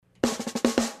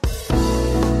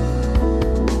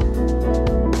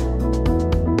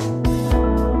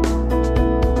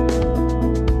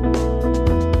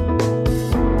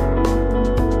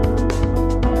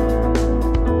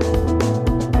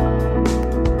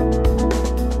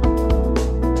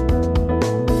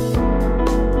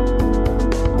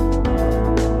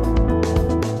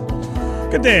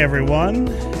Good day, everyone,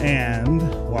 and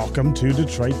welcome to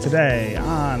Detroit Today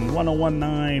on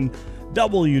 101.9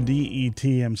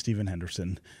 WDET. I'm Stephen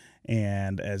Henderson,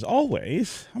 and as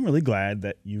always, I'm really glad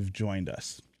that you've joined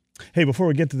us. Hey, before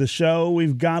we get to the show,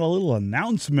 we've got a little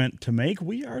announcement to make.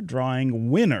 We are drawing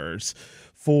winners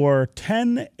for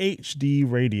 10 HD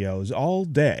radios all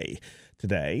day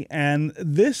today, and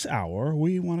this hour,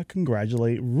 we want to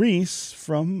congratulate Reese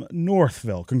from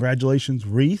Northville. Congratulations,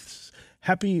 Reese.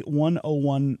 Happy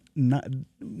 101.9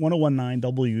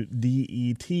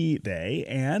 WDET Day,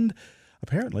 and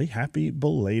apparently happy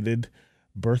belated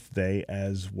birthday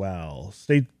as well.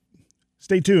 Stay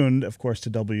tuned, of course, to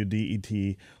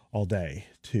WDET all day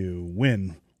to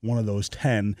win one of those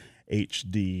 10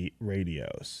 HD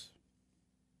radios.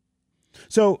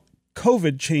 So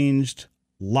COVID changed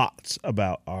lots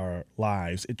about our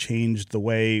lives. It changed the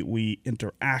way we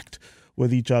interact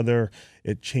with each other.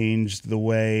 It changed the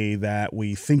way that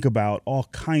we think about all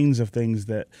kinds of things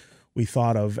that we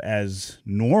thought of as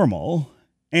normal.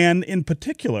 And in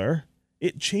particular,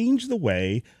 it changed the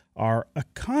way our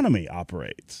economy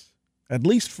operates, at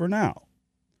least for now.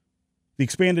 The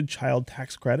expanded child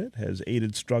tax credit has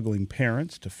aided struggling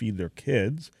parents to feed their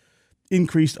kids.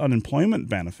 Increased unemployment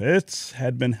benefits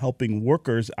had been helping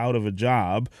workers out of a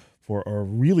job for a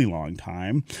really long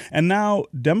time. And now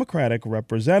Democratic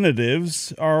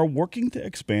representatives are working to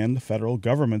expand the federal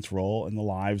government's role in the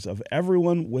lives of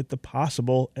everyone with the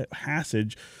possible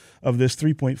passage of this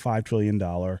 $3.5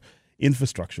 trillion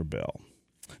infrastructure bill.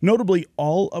 Notably,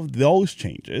 all of those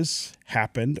changes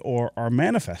happened or are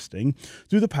manifesting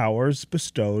through the powers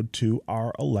bestowed to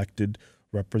our elected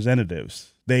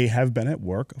representatives. They have been at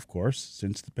work, of course,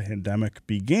 since the pandemic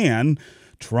began,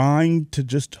 trying to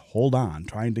just hold on,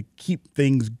 trying to keep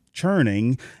things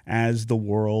churning as the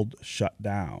world shut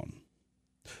down.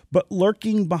 But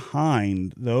lurking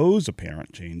behind those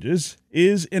apparent changes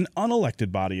is an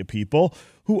unelected body of people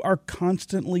who are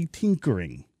constantly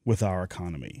tinkering with our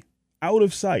economy, out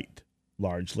of sight,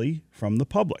 largely from the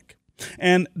public.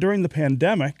 And during the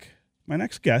pandemic, my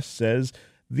next guest says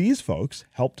these folks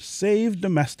helped save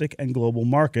domestic and global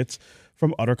markets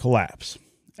from utter collapse.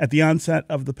 At the onset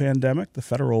of the pandemic, the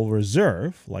Federal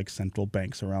Reserve, like central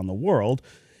banks around the world,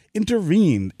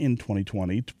 intervened in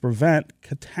 2020 to prevent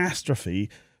catastrophe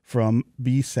from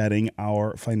besetting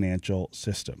our financial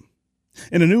system.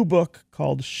 In a new book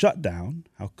called Shut Down: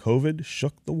 How COVID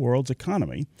Shook the World's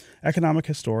Economy, economic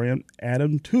historian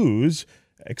Adam Tooze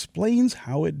explains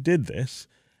how it did this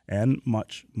and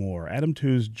much more. Adam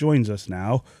Tooze joins us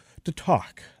now to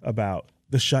talk about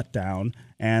the shutdown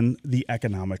and the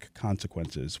economic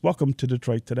consequences. Welcome to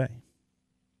Detroit Today.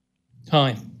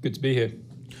 Hi, good to be here.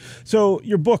 So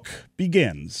your book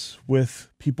begins with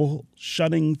people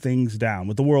shutting things down,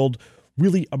 with the world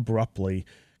really abruptly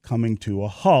coming to a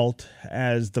halt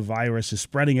as the virus is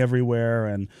spreading everywhere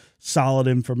and solid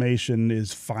information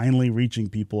is finally reaching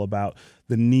people about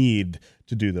the need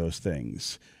to do those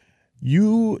things.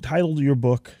 You titled your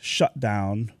book Shut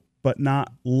Down, but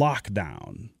not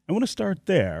Lockdown. I want to start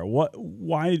there.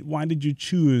 Why did you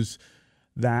choose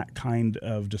that kind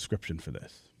of description for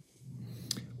this?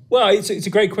 Well, it's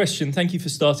a great question. Thank you for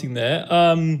starting there.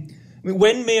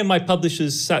 When me and my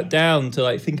publishers sat down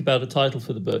to think about a title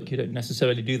for the book, you don't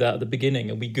necessarily do that at the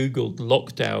beginning, and we Googled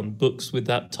lockdown books with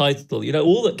that title.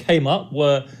 All that came up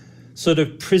were sort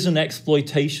of prison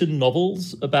exploitation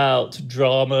novels about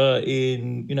drama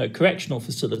in, correctional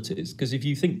facilities. Because if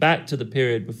you think back to the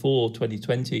period before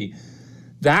 2020,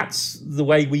 that's the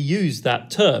way we used that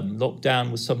term.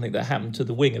 Lockdown was something that happened to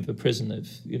the wing of a prison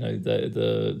if,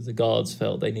 the guards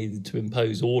felt they needed to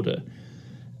impose order.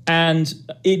 And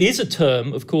it is a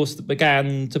term, of course, that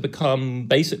began to become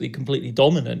basically completely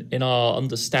dominant in our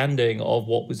understanding of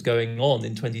what was going on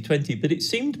in 2020. But it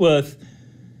seemed worth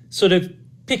sort of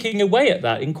picking away at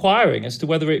that, inquiring as to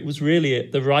whether it was really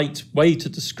the right way to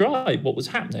describe what was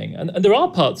happening. And there are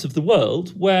parts of the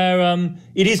world where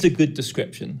it is a good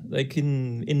description. Like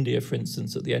in India, for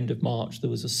instance, at the end of March, there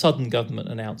was a sudden government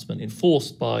announcement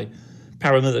enforced by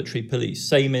paramilitary police.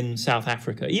 Same in South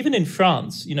Africa. Even in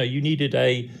France, you needed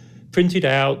a printed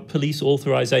out police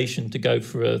authorization to go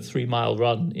for a 3-mile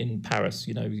run in Paris.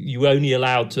 You were only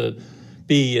allowed to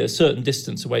be a certain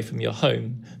distance away from your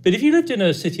home. But if you lived in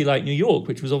a city like New York,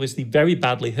 which was obviously very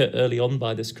badly hit early on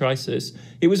by this crisis,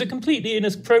 it was a completely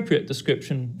inappropriate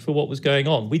description for what was going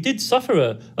on. We did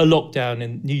suffer a lockdown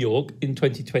in New York in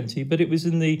 2020, but it was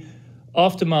in the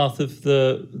aftermath of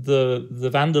the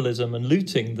vandalism and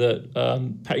looting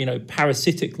that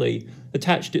parasitically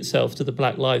attached itself to the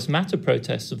Black Lives Matter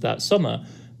protests of that summer,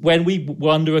 when we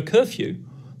were under a curfew.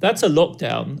 That's a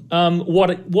lockdown.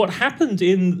 What happened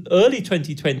in early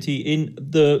 2020 in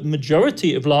the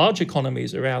majority of large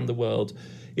economies around the world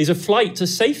is a flight to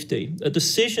safety, a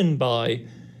decision by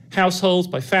households,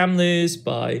 by families,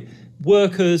 by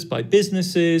workers, by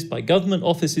businesses, by government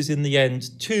offices in the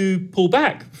end, to pull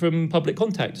back from public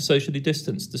contact, to socially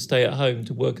distance, to stay at home,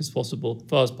 to work as far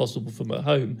as possible from at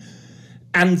home.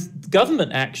 And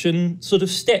government action sort of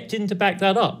stepped in to back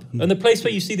that up. And the place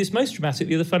where you see this most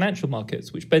dramatically are the financial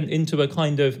markets, which bent into a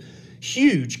kind of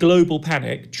huge global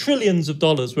panic. Trillions of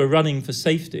dollars were running for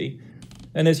safety.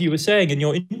 And as you were saying in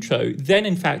your intro, then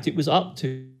in fact it was up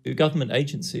to government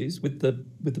agencies with the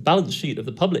balance sheet of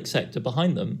the public sector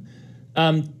behind them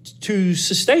to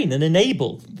sustain and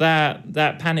enable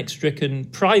that panic-stricken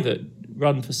private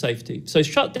run for safety. So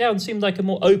shutdown seemed like a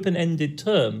more open-ended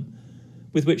term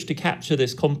with which to capture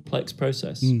this complex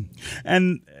process.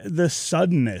 And the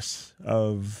suddenness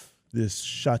of this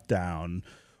shutdown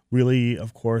really,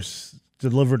 of course,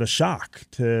 delivered a shock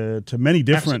to many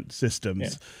different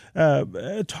systems.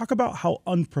 Yeah. Talk about how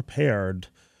unprepared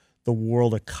the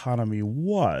world economy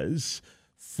was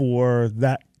for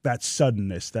that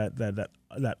suddenness, that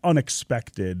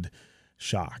unexpected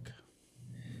shock.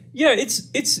 Yeah,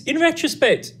 it's in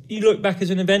retrospect, you look back at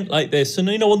an event like this, and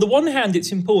on the one hand,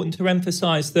 it's important to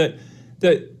emphasize that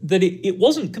it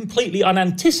wasn't completely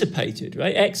unanticipated,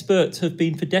 right? Experts have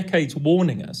been for decades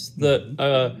warning us that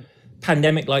a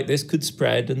pandemic like this could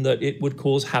spread and that it would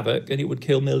cause havoc and it would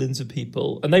kill millions of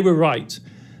people, and they were right.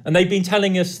 And they've been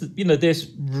telling us that, this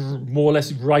more or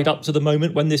less right up to the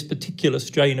moment when this particular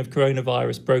strain of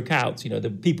coronavirus broke out. The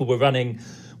people were running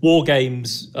war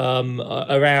games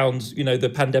around,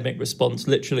 the pandemic response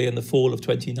literally in the fall of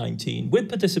 2019 with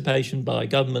participation by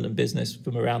government and business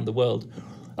from around the world.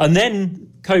 And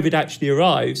then COVID actually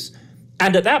arrives.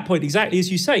 And at that point, exactly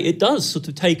as you say, it does sort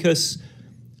of take us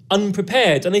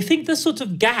unprepared. And I think the sort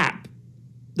of gap,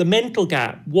 the mental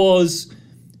gap, was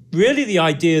really the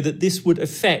idea that this would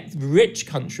affect rich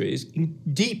countries,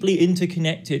 deeply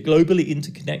interconnected, globally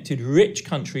interconnected, rich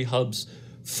country hubs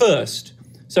first.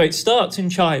 So it starts in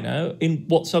China, in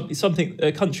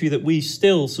a country that we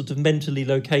still sort of mentally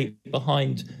locate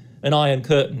behind an iron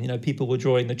curtain. People were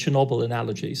drawing the Chernobyl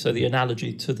analogy, so the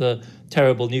analogy to the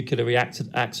terrible nuclear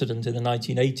accident in the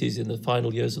 1980s in the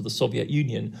final years of the Soviet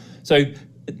Union. So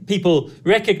people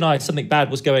recognized something bad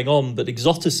was going on, but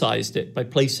exoticized it by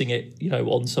placing it,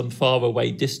 on some faraway,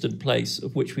 distant place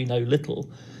of which we know little.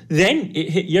 Then it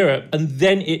hit Europe, and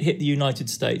then it hit the United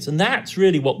States. And that's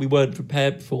really what we weren't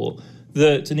prepared for,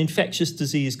 that an infectious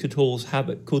disease could cause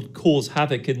havoc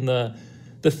in the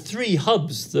three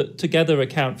hubs that together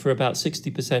account for about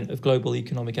 60% of global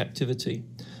economic activity.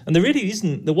 And there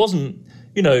wasn't,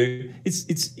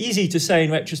 it's easy to say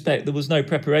in retrospect there was no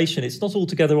preparation. It's not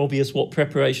altogether obvious what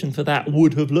preparation for that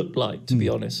would have looked like, to be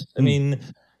honest. I mean,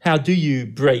 how do you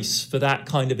brace for that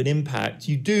kind of an impact?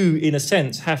 You do, in a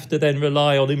sense, have to then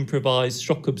rely on improvised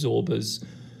shock absorbers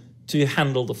to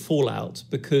handle the fallout,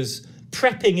 because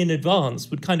prepping in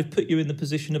advance would kind of put you in the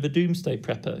position of a doomsday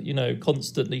prepper,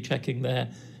 constantly checking their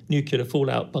nuclear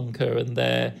fallout bunker and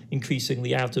their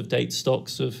increasingly out-of-date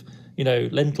stocks of,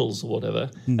 lentils or whatever.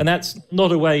 And that's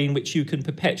not a way in which you can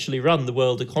perpetually run the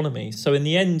world economy. So in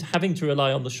the end, having to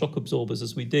rely on the shock absorbers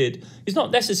as we did is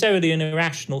not necessarily an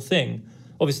irrational thing.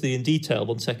 Obviously, in detail,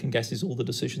 one second guesses all the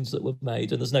decisions that were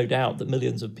made, and there's no doubt that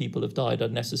millions of people have died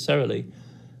unnecessarily.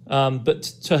 But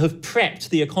to have prepped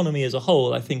the economy as a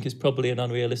whole, I think, is probably an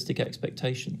unrealistic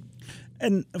expectation.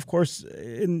 And of course,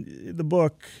 in the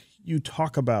book, you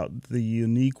talk about the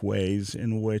unique ways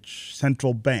in which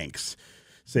central banks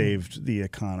saved the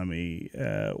economy.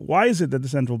 Why is it that the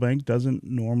central bank doesn't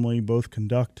normally both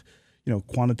conduct,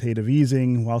 quantitative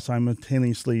easing while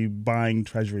simultaneously buying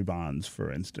treasury bonds, for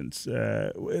instance?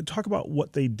 Talk about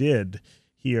what they did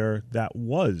here that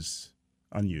was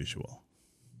unusual.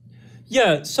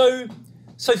 Yeah, so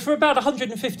for about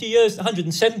 150 years,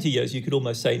 170 years, you could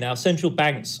almost say now, central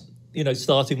banks,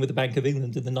 starting with the Bank of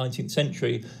England in the 19th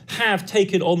century, have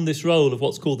taken on this role of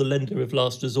what's called the lender of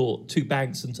last resort to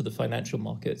banks and to the financial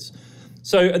markets.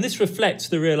 And this reflects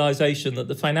the realization that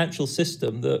the financial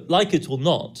system, that like it or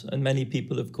not, and many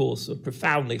people, of course, are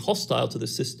profoundly hostile to the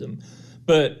system,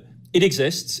 but it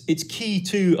exists, it's key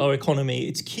to our economy,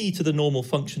 it's key to the normal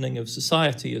functioning of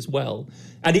society as well.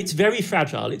 And it's very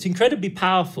fragile, it's incredibly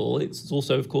powerful, it's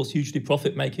also, of course, hugely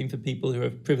profit-making for people who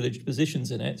have privileged positions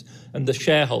in it and the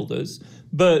shareholders.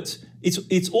 But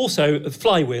it's also a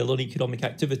flywheel on economic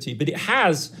activity, but it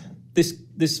has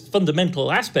this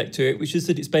fundamental aspect to it, which is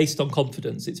that it's based on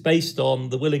confidence. It's based on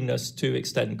the willingness to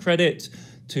extend credit,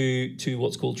 to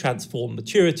what's called transform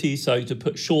maturity, so to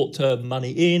put short-term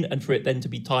money in and for it then to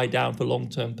be tied down for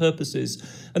long-term purposes.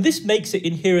 And this makes it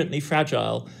inherently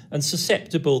fragile and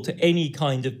susceptible to any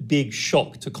kind of big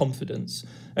shock to confidence.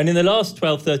 And in the last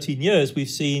 12, 13 years, we've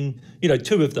seen,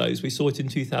 two of those. We saw it in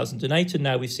 2008, and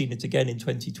now we've seen it again in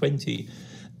 2020.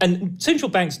 And central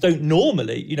banks don't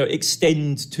normally,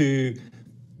 extend to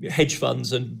hedge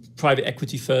funds and private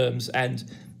equity firms and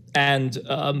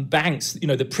banks,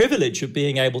 the privilege of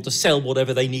being able to sell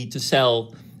whatever they need to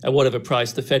sell at whatever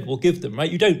price the Fed will give them,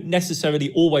 right? You don't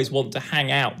necessarily always want to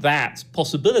hang out that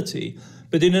possibility,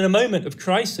 but in a moment of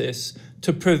crisis,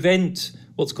 to prevent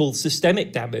what's called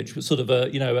systemic damage, sort of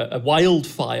a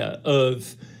wildfire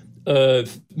of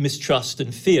mistrust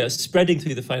and fear spreading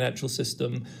through the financial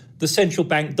system, the central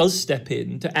bank does step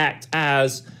in to act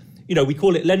as, we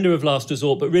call it lender of last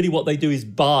resort, but really what they do is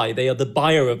buy. They are the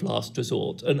buyer of last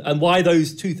resort. And why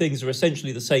those two things are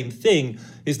essentially the same thing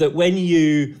is that when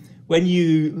you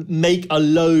make a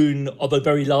loan of a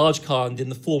very large kind in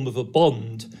the form of a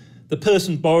bond, the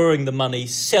person borrowing the money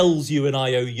sells you an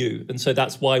IOU. And so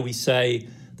that's why we say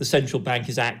the central bank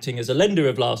is acting as a lender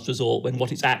of last resort when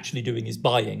what it's actually doing is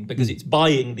buying, because it's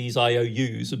buying these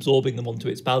IOUs, absorbing them onto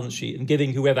its balance sheet and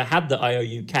giving whoever had the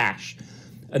IOU cash.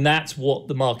 And that's what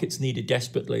the markets needed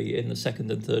desperately in the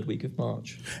second and third week of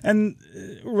March. And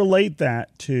relate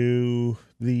that to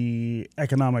the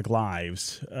economic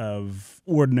lives of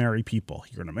ordinary people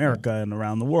here in America and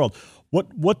around the world.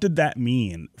 What did that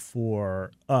mean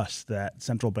for us that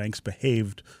central banks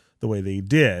behaved the way they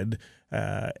did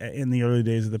in the early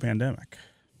days of the pandemic?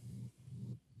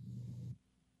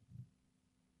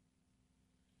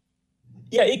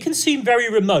 Yeah, it can seem very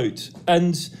remote.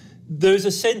 And there's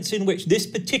a sense in which this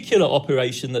particular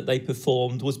operation that they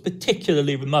performed was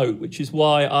particularly remote, which is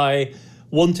why I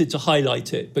wanted to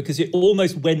highlight it, because it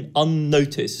almost went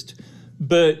unnoticed.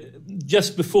 But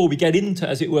just before we get into,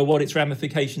 as it were, what its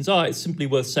ramifications are, it's simply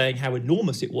worth saying how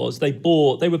enormous it was. They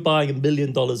were buying $1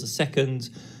 million a second.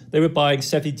 They were buying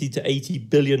 $70 to $80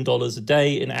 billion a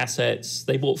day in assets.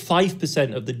 They bought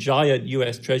 5% of the giant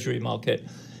US Treasury market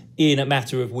in a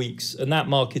matter of weeks. And that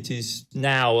market is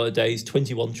nowadays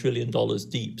 $21 trillion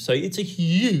deep. So it's a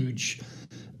huge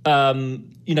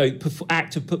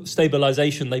act of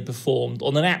stabilization they performed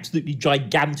on an absolutely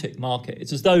gigantic market.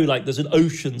 It's as though there's an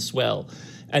ocean swell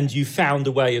and you found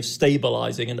a way of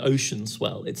stabilizing an ocean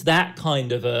swell. It's that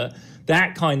kind of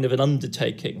an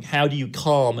undertaking. How do you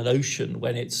calm an ocean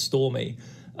when it's stormy?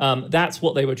 That's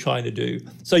what they were trying to do.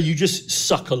 So you just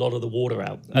suck a lot of the water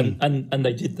out, and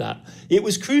they did that. It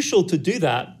was crucial to do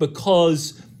that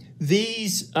because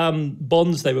these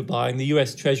bonds they were buying, the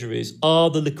US Treasuries, are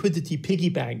the liquidity piggy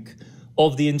bank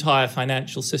of the entire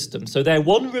financial system. So they're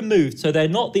one removed. So they're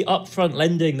not the upfront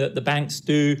lending that the banks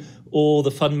do or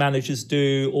the fund managers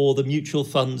do or the mutual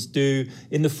funds do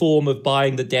in the form of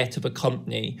buying the debt of a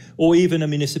company or even a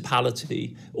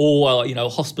municipality or a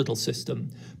hospital system.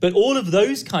 But all of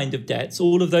those kind of debts,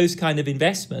 all of those kind of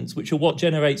investments, which are what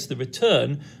generates the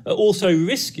return, are also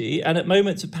risky. And at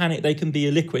moments of panic, they can be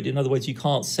illiquid. In other words, you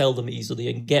can't sell them easily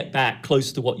and get back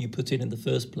close to what you put in the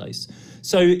first place.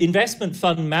 So investment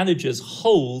fund managers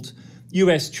hold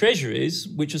US Treasuries,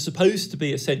 which are supposed to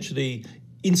be essentially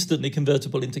instantly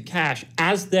convertible into cash,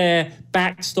 as their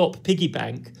backstop piggy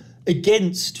bank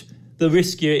against the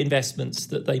riskier investments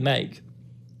that they make.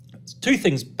 Two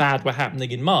things bad were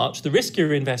happening in March. The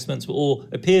riskier investments were all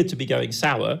appeared to be going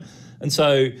sour, and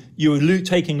so you were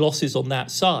taking losses on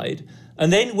that side.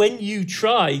 And then when you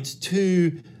tried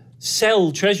to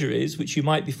sell treasuries, which you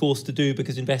might be forced to do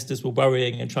because investors were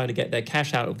worrying and trying to get their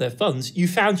cash out of their funds, you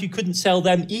found you couldn't sell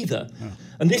them either. Oh.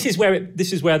 And this is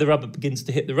where the rubber begins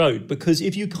to hit the road, because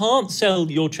if you can't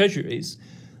sell your treasuries,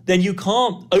 then you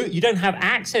don't have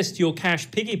access to your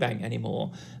cash piggy bank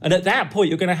anymore. And at that point,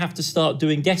 you're going to have to start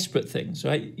doing desperate things,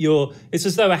 right? It's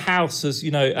as though a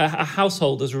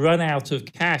household has run out of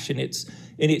cash in its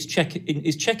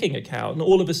checking account, and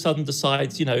all of a sudden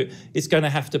decides, it's going to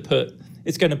have to put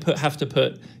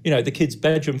the kids'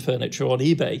 bedroom furniture on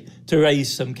eBay to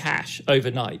raise some cash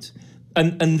overnight.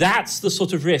 And that's the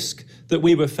sort of risk that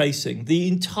we were facing. The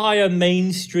entire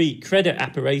Main Street credit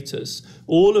apparatus,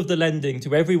 all of the lending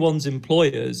to everyone's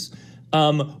employers,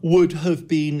 would have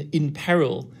been in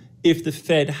peril if the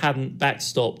Fed hadn't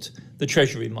backstopped the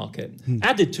Treasury market.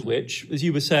 Added to which, as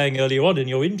you were saying earlier on in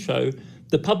your intro,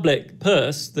 the public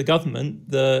purse, the government,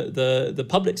 the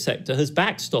public sector has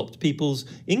backstopped people's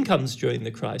incomes during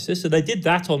the crisis. So they did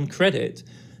that on credit.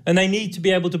 And they need to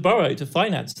be able to borrow to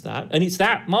finance that. And it's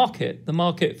that market, the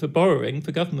market for borrowing,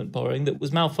 for government borrowing, that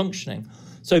was malfunctioning.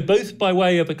 So both by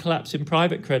way of a collapse in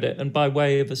private credit and by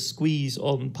way of a squeeze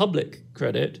on public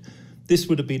credit, this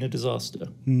would have been a disaster.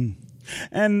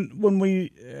 And when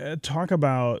we talk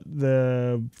about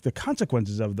the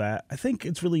consequences of that, I think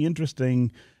it's really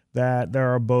interesting that there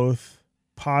are both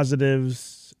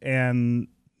positives and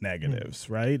negatives,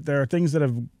 right? There are things that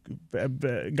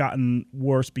have gotten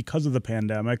worse because of the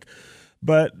pandemic.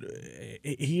 But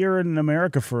here in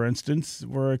America, for instance,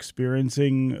 we're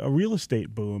experiencing a real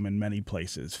estate boom in many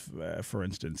places, for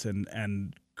instance,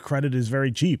 and credit is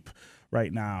very cheap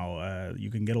right now.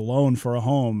 You can get a loan for a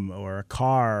home or a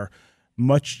car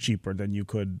much cheaper than you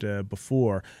could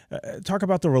before. Talk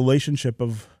about the relationship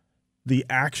of the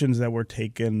actions that were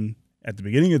taken at the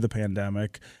beginning of the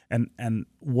pandemic and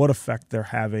what effect they're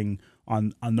having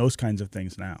on those kinds of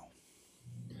things now.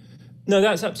 No,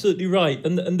 that's absolutely right.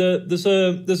 And there's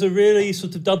a really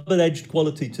sort of double-edged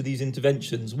quality to these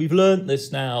interventions. We've learned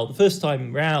this now. The first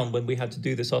time round when we had to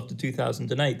do this after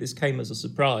 2008, this came as a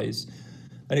surprise.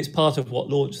 And it's part of what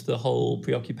launched the whole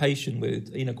preoccupation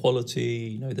with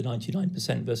inequality, the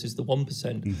 99% versus the 1%.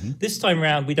 Mm-hmm. This time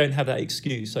around, we don't have that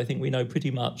excuse. I think we know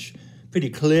pretty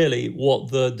clearly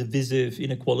what the divisive,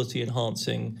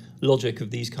 inequality-enhancing logic of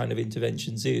these kind of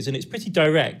interventions is. And it's pretty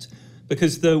direct.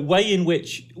 Because the way in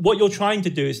which what you're trying to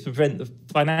do is prevent the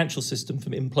financial system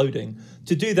from imploding.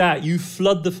 To do that, you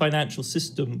flood the financial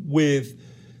system with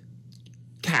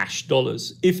cash,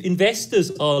 dollars. If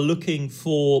investors are looking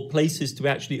for places to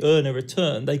actually earn a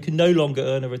return, they can no longer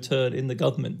earn a return in the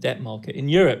government debt market. In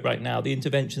Europe right now, the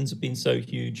interventions have been so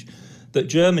huge that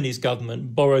Germany's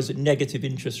government borrows at negative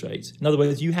interest rates. In other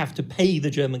words, you have to pay the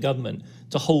German government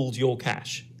to hold your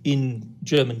cash in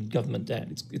German government debt.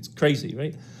 It's crazy,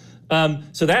 right?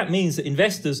 So that means that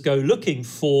investors go looking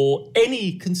for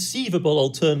any conceivable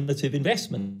alternative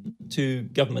investment to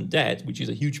government debt, which is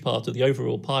a huge part of the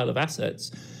overall pile of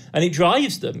assets, and it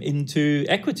drives them into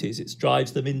equities. It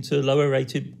drives them into lower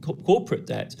rated corporate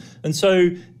debt. And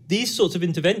so these sorts of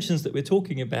interventions that we're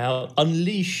talking about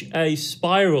unleash a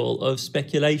spiral of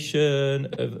speculation,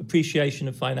 of appreciation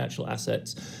of financial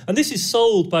assets. And this is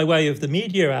sold by way of the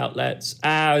media outlets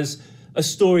as a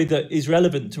story that is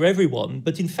relevant to everyone,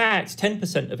 but in fact,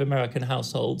 10% of American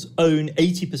households own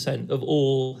 80% of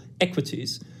all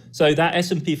equities. So that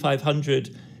S&P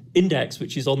 500 index,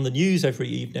 which is on the news every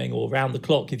evening or round the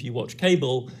clock if you watch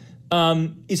cable,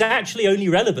 is actually only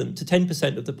relevant to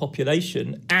 10% of the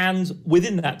population. And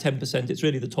within that 10%, it's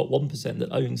really the top 1% that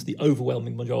owns the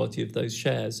overwhelming majority of those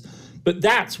shares. But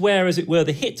that's where, as it were,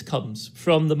 the hit comes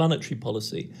from the monetary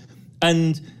policy.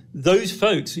 And those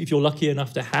folks, if you're lucky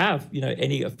enough to have,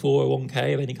 any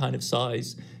 401k of any kind of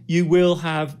size, you will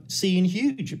have seen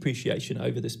huge appreciation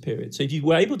over this period. So if you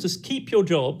were able to keep your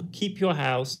job, keep your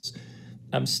house,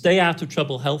 stay out of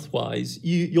trouble health-wise,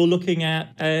 you're looking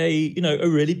at a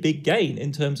really big gain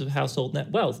in terms of household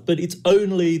net wealth. But it's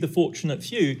only the fortunate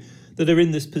few that are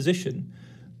in this position.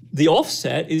 The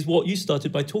offset is what you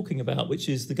started by talking about, which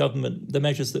is the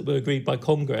measures that were agreed by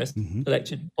Congress. Mm-hmm.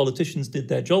 Elected politicians did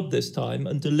their job this time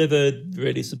and delivered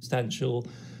really substantial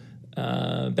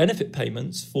benefit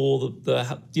payments for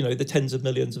the tens of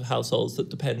millions of households that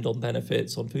depend on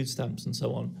benefits, on food stamps, and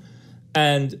so on.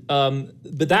 And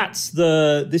but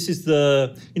this is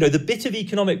the bit of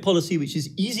economic policy which is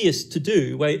easiest to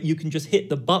do, where you can just hit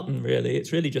the button. Really,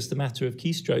 it's really just a matter of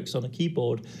keystrokes on a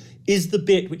keyboard. Is the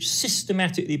bit which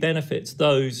systematically benefits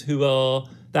those who are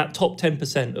that top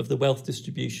 10% of the wealth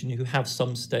distribution who have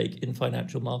some stake in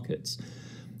financial markets.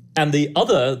 And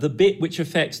the bit which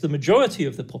affects the majority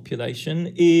of the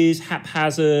population is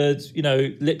haphazard.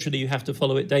 Literally you have to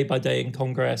follow it day by day in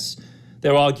Congress.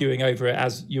 They're arguing over it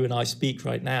as you and I speak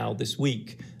right now this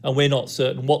week, and we're not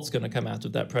certain what's going to come out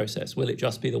of that process. Will it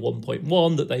just be the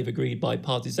 1.1 that they've agreed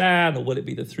bipartisan, or will it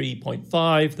be the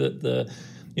 3.5 that the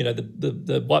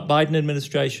Biden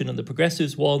administration and the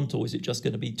progressives want, or is it just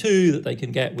going to be 2 that they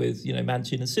can get with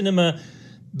Manchin and Sinema?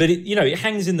 But it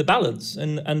hangs in the balance.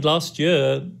 And last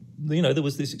year, there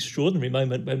was this extraordinary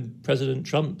moment when President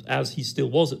Trump, as he still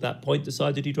was at that point,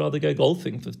 decided he'd rather go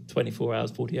golfing for 24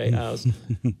 hours, 48 hours,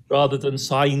 rather than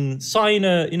sign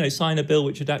a bill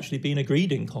which had actually been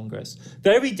agreed in Congress.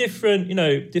 Very different,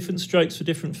 different strokes for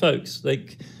different folks.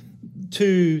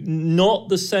 To not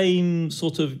the same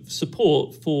sort of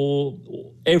support for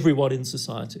everyone in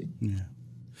society. Yeah.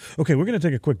 Okay, we're going to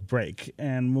take a quick break,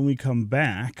 and when we come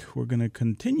back, we're going to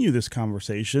continue this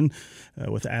conversation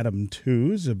with Adam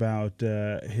Tooze about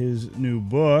his new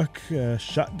book,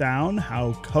 Shut Down,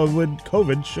 How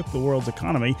COVID Shook the World's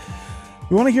Economy.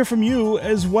 We want to hear from you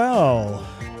as well.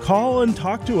 Call and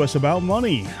talk to us about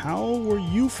money. How were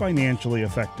you financially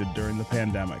affected during the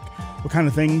pandemic? What kind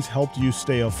of things helped you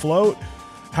stay afloat?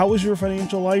 How is your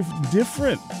financial life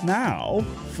different now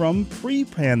from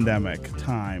pre-pandemic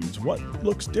times? What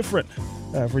looks different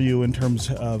for you in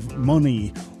terms of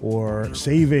money or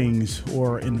savings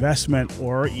or investment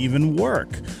or even work?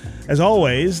 As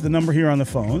always, the number here on the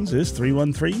phones is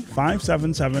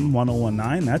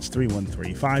 313-577-1019. That's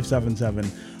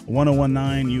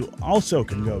 313-577-1019. You also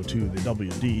can go to the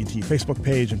WDET Facebook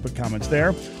page and put comments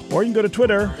there, or you can go to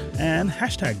Twitter and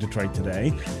hashtag Detroit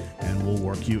Today, and we'll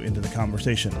work you into the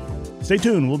conversation. Stay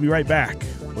tuned. We'll be right back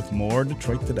with more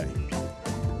Detroit Today.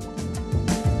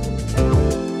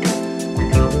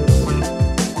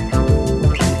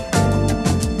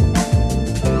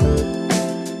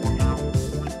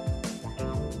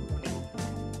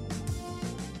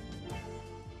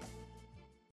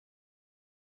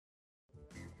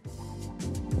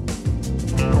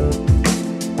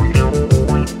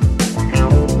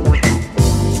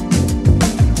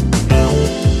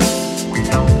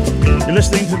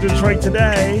 Listening to Detroit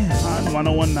Today on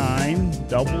 1019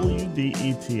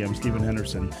 WDET. I'm Stephen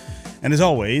Henderson. And as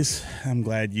always, I'm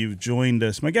glad you've joined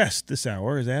us. My guest this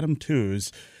hour is Adam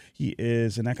Tooze. He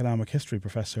is an economic history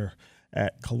professor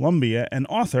at Columbia and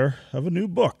author of a new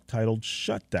book titled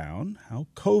Shutdown: How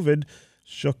COVID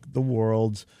Shook the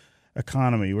World's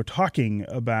Economy. We're talking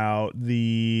about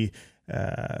the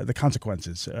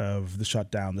consequences of the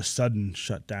shutdown, the sudden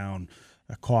shutdown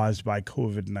caused by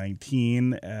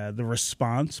COVID-19, the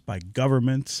response by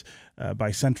governments, by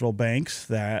central banks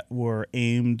that were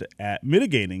aimed at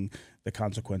mitigating the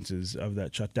consequences of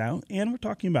that shutdown. And we're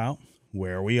talking about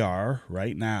where we are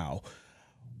right now.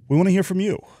 We want to hear from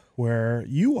you, where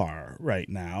you are right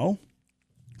now.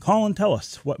 Call and tell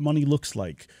us what money looks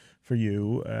like for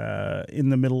you in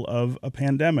the middle of a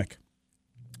pandemic.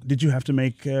 Did you have to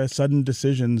make sudden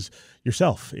decisions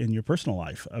yourself in your personal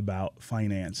life about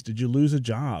finance? Did you lose a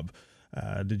job?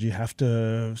 Did you have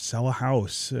to sell a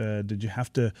house? Did you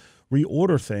have to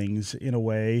reorder things in a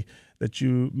way that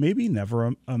you maybe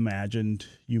never imagined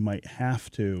you might have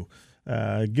to?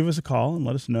 Give us a call and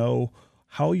let us know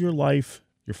how your life,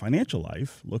 your financial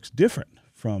life, looks different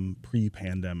from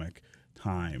pre-pandemic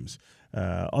times.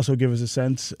 Also give us a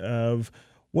sense of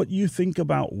what you think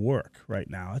about work right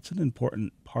now. That's an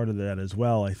important part of that as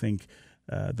well. I think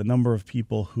the number of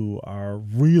people who are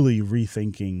really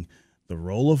rethinking the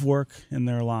role of work in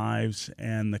their lives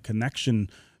and the connection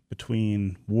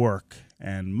between work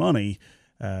and money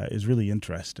is really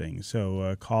interesting.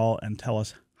 So call and tell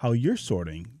us how you're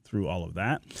sorting through all of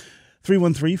that.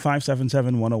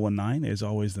 313-577-1019 is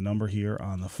always the number here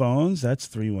on the phones. That's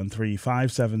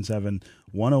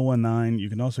 313-577-1019. You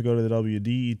can also go to the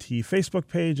WDET Facebook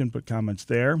page and put comments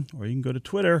there, or you can go to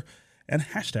Twitter and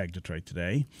hashtag Detroit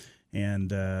Today,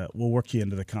 and we'll work you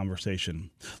into the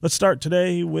conversation. Let's start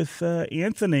today with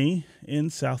Anthony in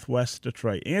Southwest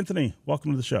Detroit. Anthony, welcome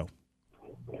to the show.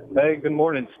 Hey, good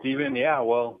morning, Stephen. Yeah,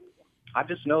 well, I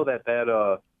just know that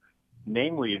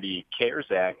namely the CARES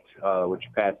Act, which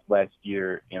passed last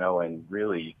year, and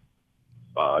really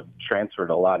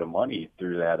transferred a lot of money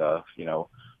through that,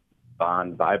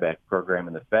 bond buyback program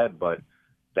in the Fed. But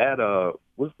that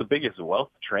was the biggest wealth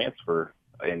transfer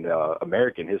in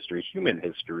American history, human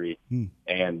history,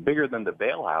 and bigger than the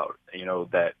bailout,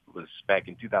 that was back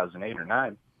in 2008 or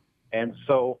 9. And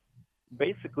so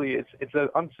basically, it's an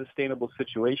unsustainable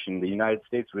situation. In the United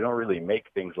States, we don't really make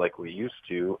things like we used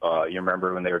to. You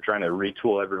remember when they were trying to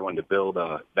retool everyone to build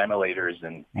ventilators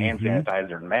and hand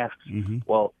sanitizer and masks? Mm-hmm.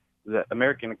 Well, the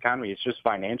American economy is just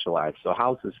financialized. So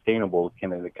how sustainable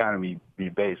can an economy be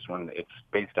based when it's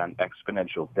based on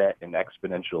exponential debt and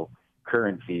exponential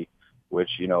currency,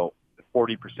 which,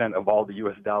 40% of all the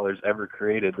U.S. dollars ever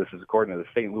created, this is according to the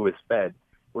St. Louis Fed,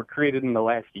 were created in the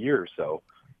last year or so.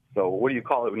 So what do you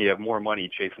call it when you have more money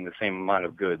chasing the same amount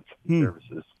of goods and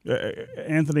services?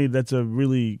 Anthony, that's a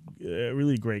really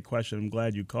great question. I'm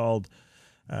glad you called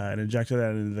and injected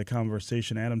that into the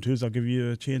conversation. Adam Tooze, I'll give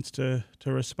you a chance to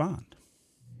respond.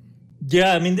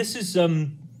 Yeah, I mean, this is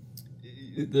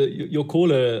your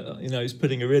caller, is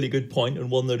putting a really good point,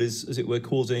 and one that is, as it were,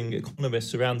 causing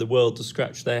economists around the world to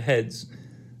scratch their heads.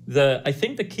 I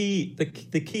think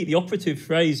the operative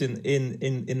phrase in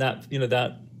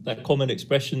that that common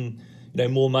expression,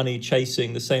 more money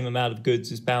chasing the same amount of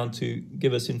goods is bound to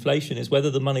give us inflation, is whether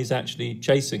the money's actually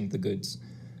chasing the goods.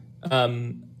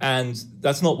 And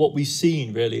that's not what we've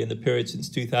seen really in the period since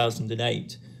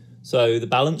 2008. So the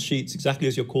balance sheets, exactly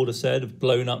as your caller said, have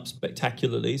blown up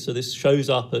spectacularly. So this shows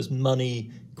up as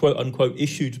money, quote unquote,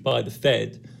 issued by the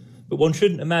Fed. But one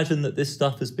shouldn't imagine that this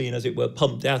stuff has been, as it were,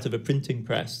 pumped out of a printing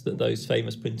press, that those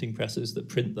famous printing presses that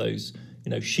print those,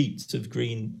 sheets of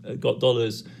green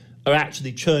dollars are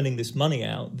actually churning this money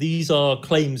out. These are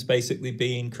claims basically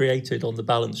being created on the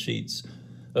balance sheets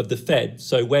of the Fed.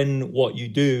 So when what you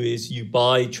do is you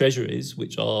buy treasuries,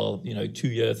 which are,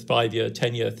 2-year, 5-year,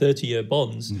 10-year, 30-year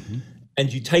bonds,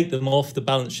 and you take them off the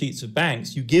balance sheets of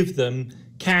banks, you give them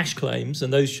cash claims,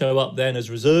 and those show up then as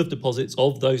reserve deposits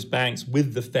of those banks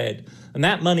with the Fed. And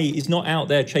that money is not out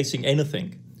there chasing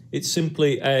anything. It's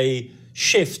simply a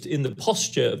shift in the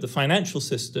posture of the financial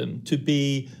system to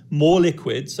be more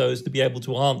liquid so as to be able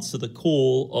to answer the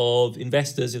call of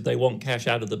investors if they want cash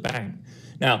out of the bank.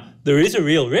 Now, there is a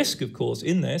real risk, of course,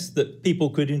 in this, that people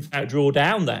could in fact draw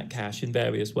down that cash in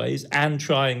various ways and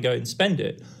try and go and spend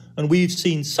it. And we've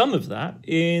seen some of that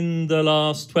in the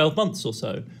last 12 months or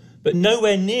so, but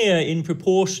nowhere near in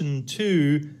proportion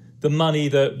to the money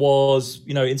that was,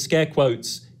 in scare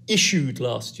quotes, issued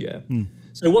last year.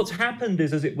 So what's happened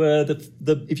is, as it were,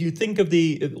 if you think of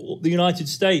the United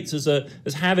States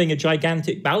as having a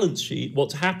gigantic balance sheet,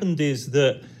 what's happened is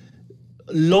that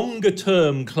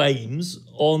longer-term claims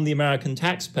on the American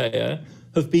taxpayer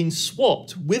have been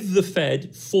swapped with the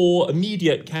Fed for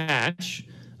immediate cash,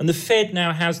 and the Fed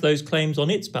now has those claims on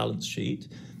its balance sheet,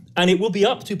 and it will be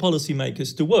up to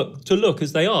policymakers to look,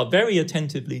 as they are very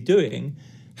attentively doing,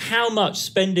 how much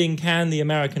spending can the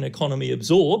American economy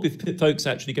absorb if folks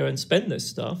actually go and spend this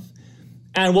stuff,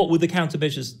 and what would the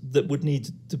countermeasures that would need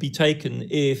to be taken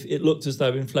if it looked as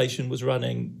though inflation was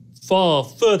running far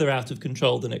further out of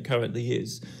control than it currently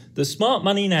is. The smart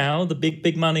money now, the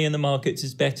big money in the markets,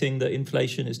 is betting that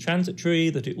inflation is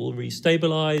transitory, that it will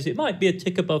restabilize. It might be a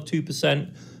tick above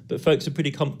 2%, but folks are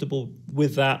pretty comfortable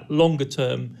with that longer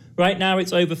term. Right now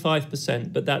it's over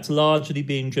 5%, but that's largely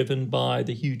being driven by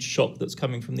the huge shock that's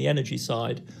coming from the energy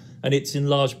side. And it's in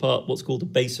large part what's called a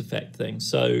base effect thing.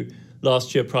 So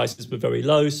last year prices were very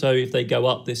low. So if they go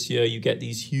up this year, you get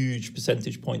these huge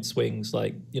percentage point swings,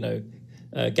 like,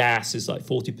 gas is like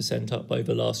 40% up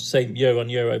over same year on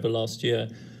year over last year.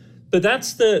 But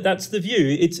that's the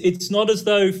view. It's not as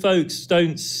though folks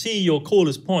don't see your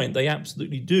caller's point. They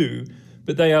absolutely do.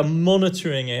 But they are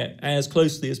monitoring it as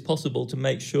closely as possible to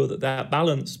make sure that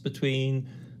balance between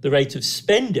the rate of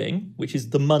spending, which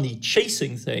is the money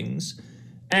chasing things,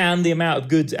 and the amount of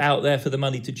goods out there for the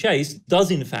money to chase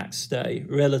does in fact stay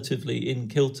relatively in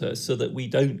kilter so that we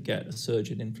don't get a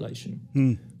surge in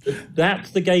inflation.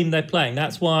 That's the game they're playing.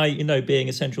 That's why, being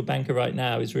a central banker right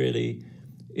now is really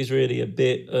a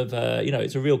bit of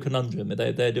it's a real conundrum.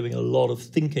 They're doing a lot of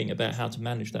thinking about how to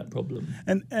manage that problem.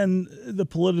 And the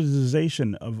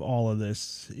politicization of all of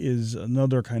this is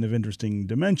another kind of interesting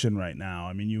dimension right now.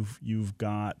 I mean, you've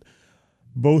got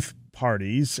both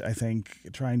parties, I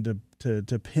think, trying to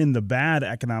pin the bad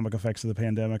economic effects of the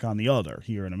pandemic on the other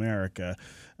here in America.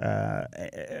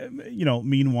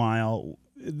 Meanwhile,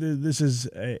 this is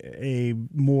a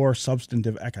more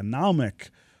substantive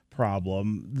economic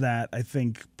problem that I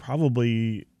think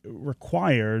probably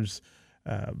requires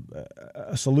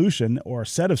a solution or a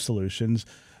set of solutions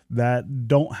that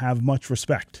don't have much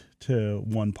respect to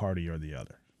one party or the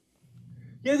other.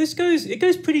 Yeah, it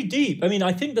goes pretty deep. I mean,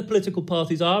 I think the political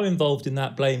parties are involved in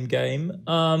that blame game.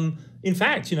 In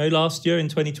fact, last year in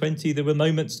 2020, there were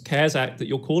moments, CARES Act that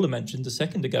your caller mentioned a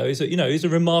second ago, is a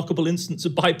remarkable instance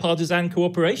of bipartisan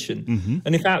cooperation. Mm-hmm.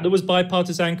 And in fact, there was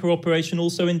bipartisan cooperation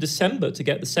also in December to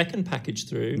get the second package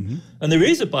through. Mm-hmm. And there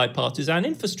is a bipartisan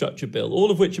infrastructure bill, all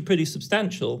of which are pretty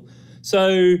substantial.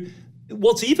 So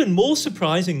what's even more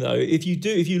surprising, though, if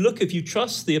you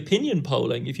trust the opinion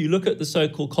polling, if you look at the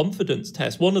so-called confidence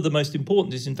test, one of the most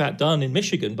important is in fact done in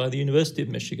Michigan by the University of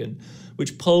Michigan,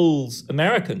 which polls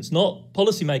Americans, not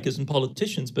policymakers and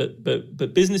politicians,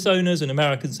 but business owners and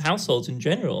Americans' households in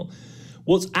general.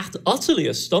 What's utterly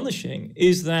astonishing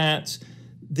is that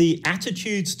the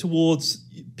attitudes towards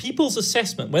people's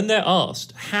assessment when they're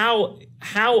asked, how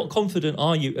confident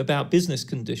are you about business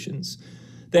conditions?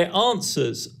 Their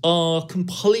answers are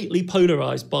completely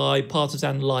polarized by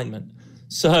partisan alignment.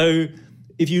 So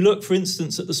if you look, for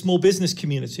instance, at the small business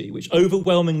community, which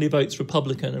overwhelmingly votes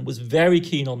Republican and was very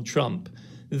keen on Trump,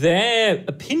 their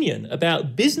opinion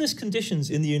about business conditions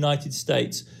in the United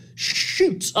States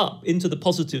shoots up into the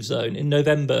positive zone in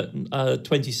November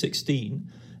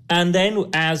 2016. And then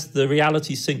as the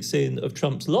reality sinks in of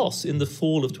Trump's loss in the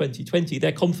fall of 2020,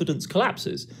 their confidence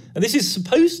collapses. And this is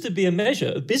supposed to be a measure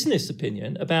of business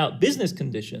opinion about business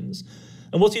conditions.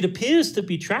 And what it appears to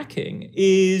be tracking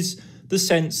is the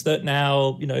sense that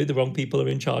now, the wrong people are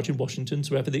in charge in Washington,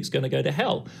 so everything's going to go to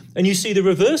hell. And you see the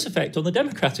reverse effect on the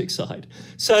Democratic side.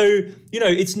 So,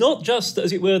 it's not just,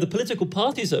 as it were, the political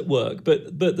parties at work,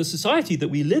 but the society that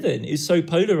we live in is so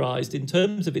polarized in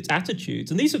terms of its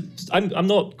attitudes. And these are, I'm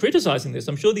not criticizing this.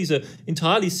 I'm sure these are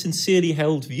entirely sincerely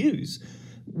held views.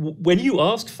 When you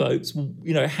ask folks,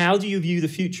 how do you view the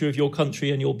future of your country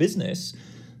and your business?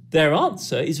 Their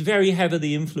answer is very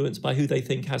heavily influenced by who they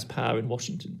think has power in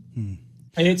Washington.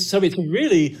 And it's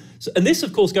really, and this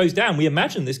of course goes down. We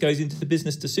imagine this goes into the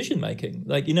business decision making.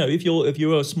 Like, if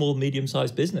you're a small,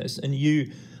 medium-sized business and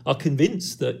you are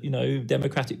convinced that,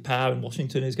 democratic power in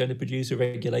Washington is going to produce a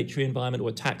regulatory environment or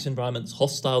a tax environment that's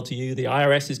hostile to you, the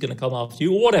IRS is going to come after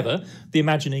you, or whatever the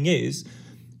imagining is,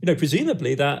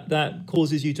 presumably that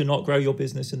causes you to not grow your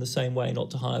business in the same way, not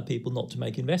to hire people, not to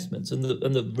make investments, and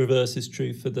the reverse is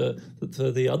true for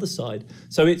the other side.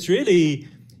 So it's really,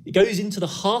 it goes into the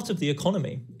heart of the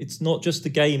economy. It's not just a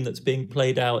game that's being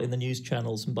played out in the news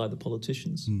channels and by the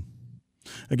politicians.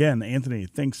 Again, Anthony,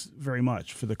 thanks very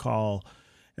much for the call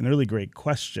and a really great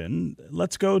question.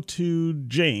 Let's go to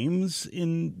James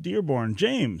in Dearborn.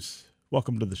 James,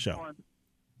 welcome to the show.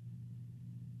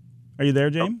 Are you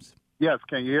there, James? Yes,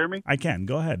 can you hear me? I can.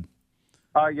 Go ahead.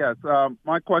 Yes.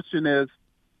 My question is,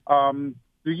 do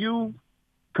you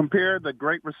compare the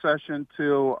Great Recession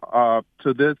to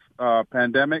this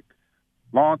pandemic?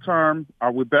 Long term,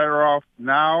 are we better off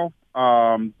now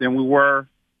than we were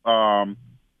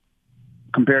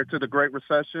compared to the Great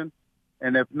Recession?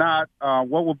 And if not,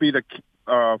 what would be the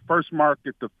first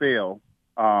market to fail?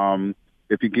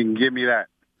 If you can give me that.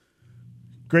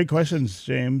 Great questions,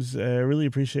 James. I really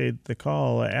appreciate the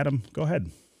call. Adam, go ahead.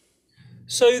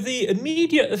 So the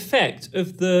immediate effect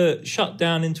of the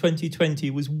shutdown in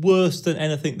 2020 was worse than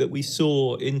anything that we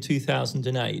saw in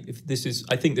 2008.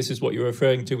 I think this is what you're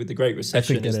referring to with the Great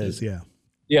Recession. I think it is, yeah.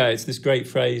 Yeah, it's this great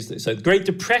phrase. So the Great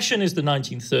Depression is the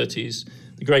 1930s.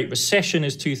 The Great Recession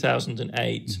is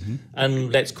 2008.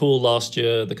 And let's call last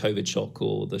year the COVID shock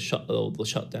or the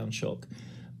shutdown shock.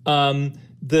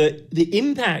 The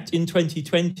impact in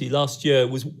 2020 last year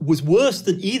was worse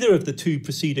than either of the two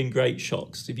preceding great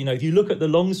shocks. If you look at the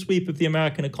long sweep of the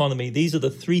American economy, these are the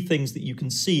three things that you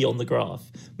can see on the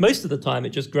graph. Most of the time,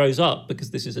 it just grows up because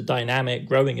this is a dynamic,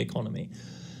 growing economy.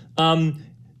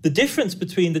 The difference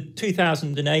between the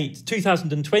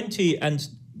 2020 and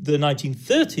the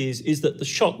 1930s is that the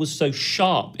shock was so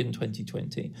sharp in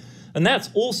 2020. And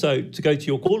that's also, to go to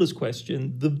your caller's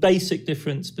question, the basic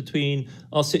difference between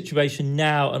our situation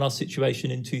now and our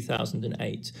situation in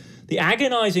 2008. The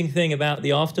agonizing thing about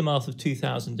the aftermath of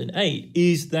 2008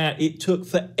 is that it took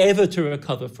forever to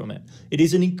recover from it. It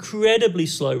is an incredibly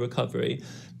slow recovery.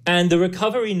 And the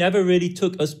recovery never really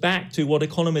took us back to what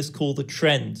economists call the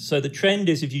trend. So the trend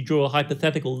is if you draw a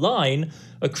hypothetical line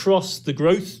across the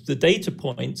growth, the data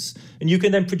points, and you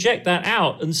can then project that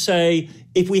out and say,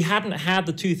 if we hadn't had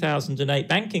the 2008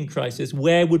 banking crisis,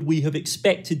 where would we have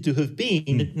expected to have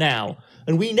been now?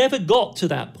 And we never got to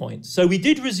that point. So we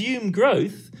did resume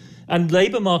growth and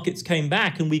labor markets came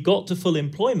back and we got to full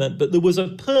employment, but there was a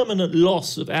permanent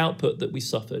loss of output that we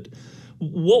suffered.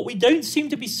 What we don't seem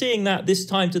to be seeing that this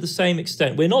time to the same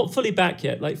extent. We're not fully back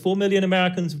yet. Like 4 million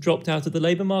Americans have dropped out of the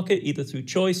labor market, either through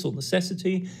choice or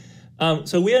necessity.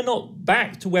 So we are not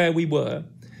back to where we were.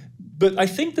 But I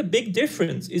think the big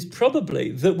difference is probably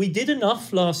that we did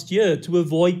enough last year to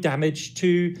avoid damage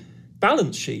to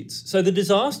balance sheets. So the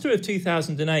disaster of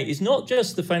 2008 is not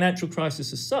just the financial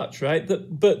crisis as such, right?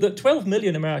 But that 12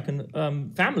 million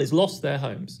American families lost their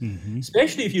homes,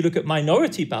 especially if you look at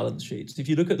minority balance sheets. If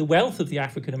you look at the wealth of the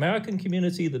African American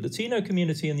community, the Latino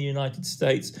community in the United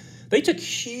States, they took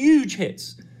huge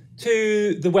hits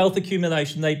to the wealth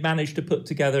accumulation they'd managed to put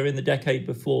together in the decade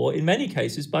before, in many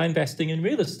cases by investing in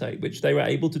real estate, which they were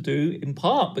able to do in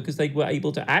part because they were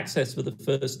able to access for the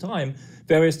first time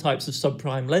various types of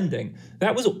subprime lending.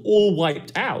 That was all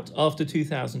wiped out after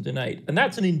 2008. And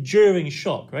that's an enduring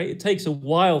shock, right? It takes a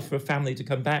while for a family to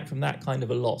come back from that kind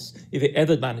of a loss, if it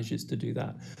ever manages to do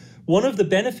that. One of the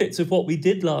benefits of what we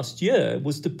did last year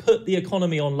was to put the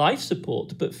economy on life support,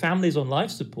 to put families on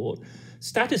life support.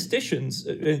 Statisticians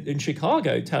in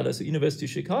Chicago tell us, at University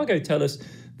of Chicago tell us,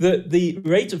 that the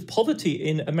rate of poverty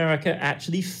in America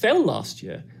actually fell last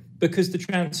year because the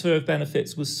transfer of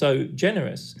benefits was so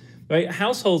generous. Right?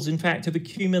 Households, in fact, have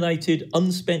accumulated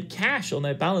unspent cash on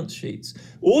their balance sheets.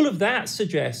 All of that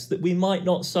suggests that we might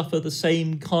not suffer the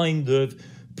same kind of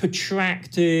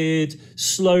protracted,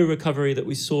 slow recovery that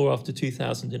we saw after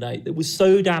 2008 that was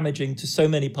so damaging to so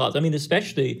many parts. I mean,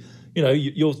 especially,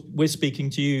 we're speaking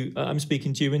to you, I'm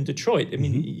speaking to you in Detroit. I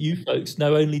mean, you folks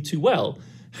know only too well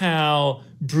how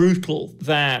brutal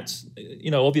that,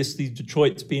 obviously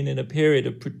Detroit's been in a period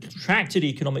of protracted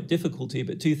economic difficulty,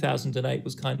 but 2008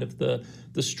 was kind of the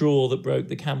straw that broke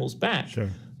the camel's back. Sure.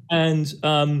 And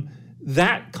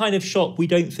that kind of shock we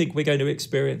don't think we're going to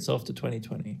experience after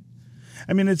 2020.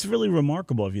 I mean, it's really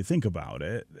remarkable if you think about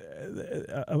it.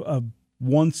 A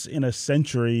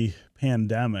once-in-a-century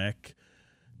pandemic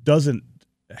doesn't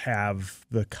have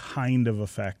the kind of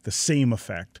effect, the same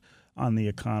effect on the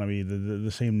economy,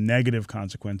 the same negative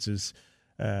consequences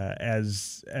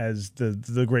as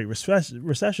the Great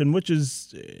Recession, which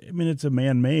is, I mean, it's a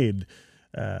man-made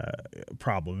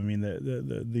problem. I mean,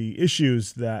 the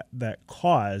issues that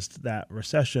caused that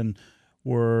recession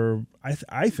were,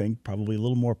 I think, probably a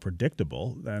little more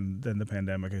predictable than the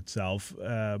pandemic itself.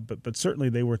 But certainly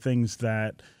they were things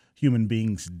that human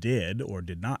beings did or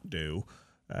did not do.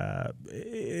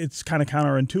 It's kind of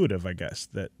counterintuitive, I guess,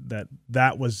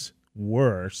 that was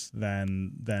worse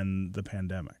than the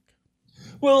pandemic.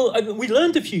 Well, we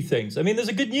learned a few things. I mean, there's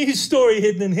a good news story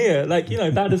hidden in here. Like,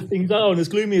 bad as things are and as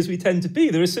gloomy as we tend to be,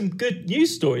 there are some good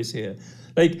news stories here.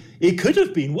 Like, it could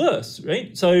have been worse,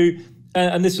 right? So,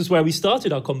 and this is where we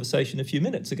started our conversation a few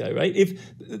minutes ago, right? If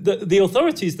the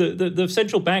authorities, the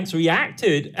central banks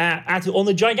reacted on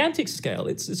a gigantic scale,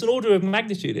 it's an order of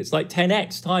magnitude. It's like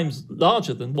 10x times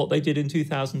larger than what they did in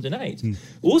 2008.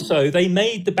 Also, they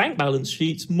made the bank balance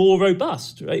sheets more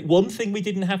robust, right? One thing we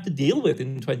didn't have to deal with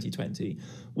in 2020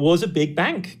 was a big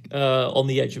bank on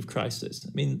the edge of crisis.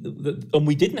 I mean, and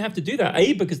we didn't have to do that,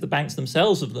 A, because the banks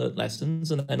themselves have learned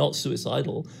lessons and they're not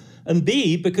suicidal, and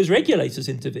B, because regulators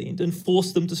intervened and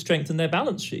forced them to strengthen their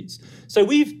balance sheets. So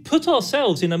we've put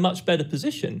ourselves in a much better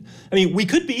position. I mean, we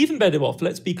could be even better off,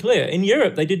 let's be clear. In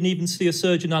Europe, they didn't even see a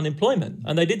surge in unemployment.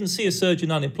 And they didn't see a surge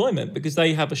in unemployment because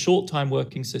they have a short-time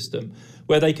working system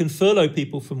where they can furlough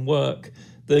people from work.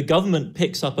 The government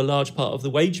picks up a large part of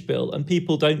the wage bill, and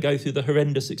people don't go through the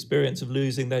horrendous experience of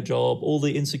losing their job, all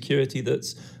the insecurity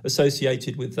that's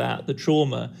associated with that, the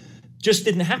trauma. Just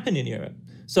didn't happen in Europe.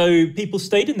 So people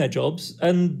stayed in their jobs,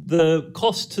 and the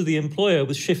cost to the employer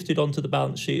was shifted onto the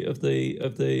balance sheet of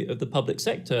the public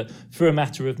sector for a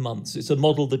matter of months. It's a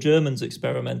model the Germans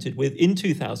experimented with in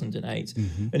 2008.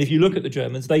 Mm-hmm. And if you look at the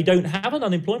Germans, they don't have an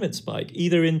unemployment spike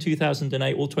either in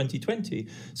 2008 or 2020.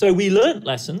 So we learned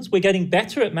lessons. We're getting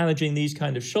better at managing these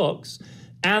kind of shocks,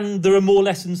 and there are more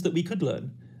lessons that we could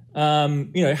learn.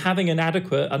 Having an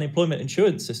adequate unemployment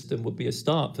insurance system would be a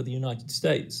start for the United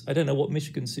States. I don't know what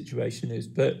Michigan's situation is,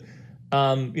 but,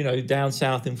 down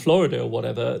south in Florida or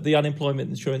whatever, the unemployment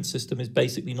insurance system is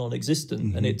basically non-existent.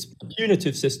 Mm-hmm. And it's a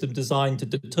punitive system designed to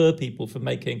deter people from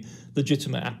making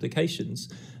legitimate applications.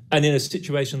 And in a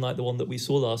situation like the one that we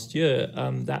saw last year,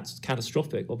 that's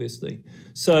catastrophic, obviously.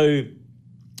 So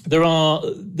there are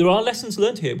lessons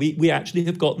learned here. We actually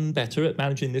have gotten better at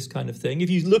managing this kind of thing. If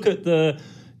you look at the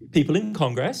people in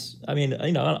Congress, I mean,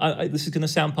 this is going to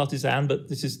sound partisan, but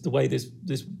this is the way this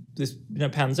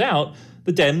pans out.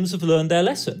 The Dems have learned their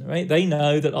lesson, right? They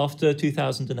know that after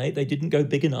 2008, they didn't go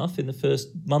big enough in the first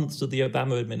months of the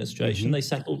Obama administration. Mm-hmm. They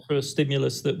settled for a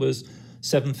stimulus that was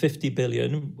 $750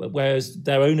 billion, whereas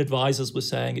their own advisors were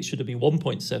saying it should have been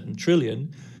 $1.7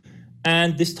 trillion.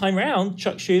 And this time round,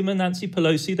 Chuck Schumer, Nancy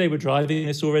Pelosi, they were driving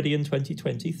this already in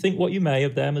 2020. Think what you may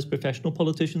of them as professional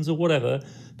politicians or whatever,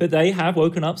 but they have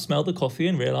woken up, smelled the coffee,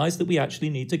 and realized that we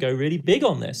actually need to go really big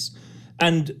on this.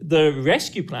 And the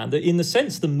rescue plan, that in the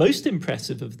sense the most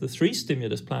impressive of the three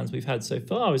stimulus plans we've had so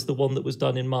far, is the one that was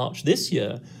done in March this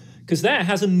year, because that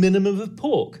has a minimum of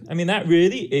pork. I mean, that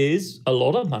really is a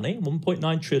lot of money,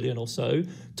 1.9 trillion or so,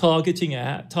 targeted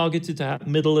at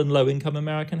middle and low-income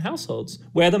American households,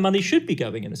 where the money should be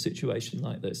going in a situation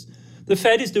like this. The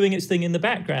Fed is doing its thing in the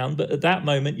background, but at that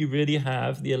moment, you really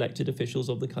have the elected officials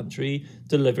of the country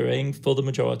delivering for the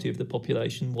majority of the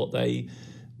population what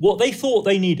they thought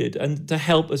they needed, and to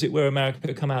help, as it were,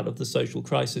 America come out of the social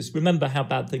crisis. Remember how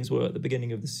bad things were at the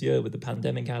beginning of this year with the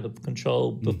pandemic out of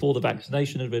control before the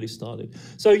vaccination had really started.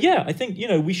 So, yeah, I think,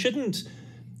 we shouldn't,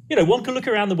 one can look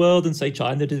around the world and say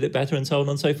China did it better and so on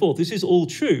and so forth. This is all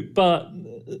true, but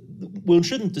one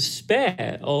shouldn't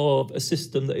despair of a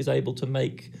system that is able to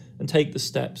make and take the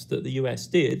steps that the US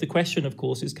did. The question, of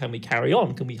course, is, can we carry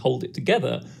on? Can we hold it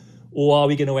together? Or are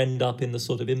we going to end up in the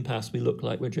sort of impasse we look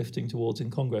like we're drifting towards in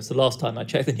Congress? The last time I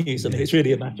checked the news, I mean, it's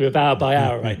really a matter of hour by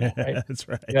hour right now, right? That's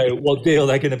right. What deal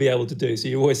they're going to be able to do. So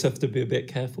you always have to be a bit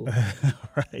careful.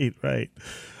 Right.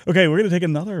 Okay, we're going to take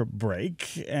another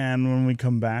break. And when we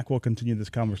come back, we'll continue this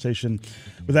conversation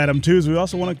with Adam Tooze. We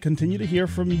also want to continue to hear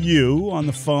from you on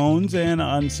the phones and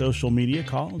on social media.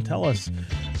 Call and tell us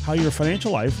how your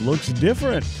financial life looks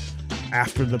different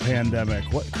after the pandemic?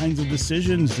 What kinds of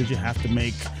decisions did you have to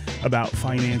make about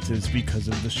finances because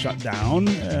of the shutdown?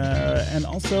 And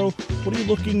also, what are you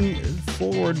looking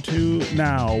forward to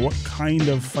now? What kind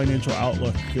of financial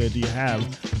outlook do you have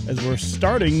as we're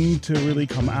starting to really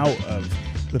come out of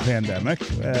the pandemic?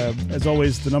 As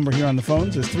always, the number here on the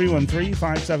phones is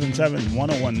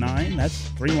 313-577-1019. That's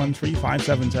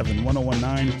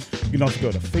 313-577-1019. You can also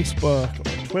go to Facebook or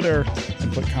Twitter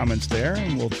and put comments there,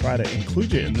 and we'll try to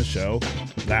include you in the show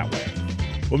that way.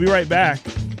 We'll be right back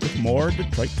with more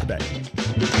Detroit Today.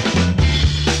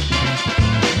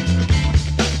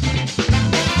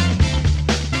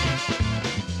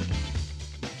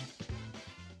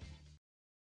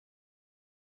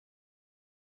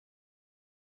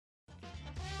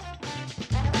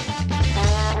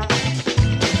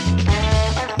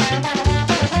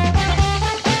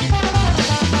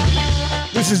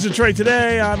 This is Detroit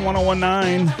Today on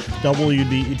 1019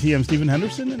 WDET. I'm Stephen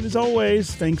Henderson, and as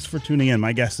always, thanks for tuning in.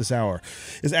 My guest this hour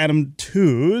is Adam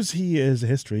Tooze. He is a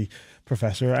history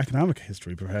professor, economic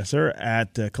history professor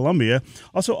at Columbia,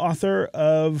 also author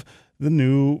of the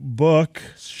new book,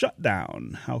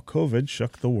 Shutdown, How COVID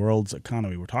Shook the World's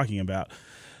Economy. We're talking about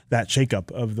that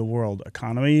shakeup of the world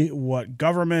economy, what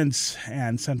governments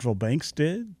and central banks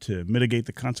did to mitigate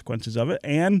the consequences of it,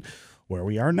 and where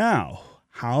we are now.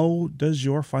 How does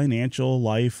your financial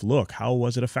life look? How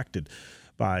was it affected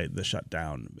by the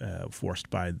shutdown forced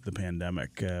by the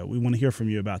pandemic? We want to hear from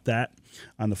you about that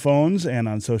on the phones and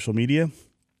on social media.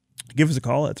 Give us a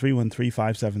call at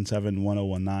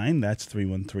 313-577-1019. That's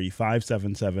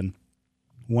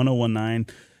 313-577-1019.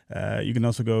 You can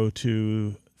also go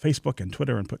to Facebook and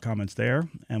Twitter and put comments there,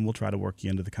 and we'll try to work you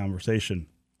into the conversation.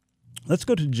 Let's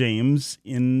go to James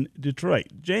in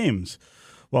Detroit. James,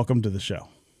 welcome to the show.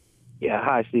 Yeah,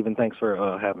 hi, Stephen. Thanks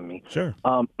for having me. Sure.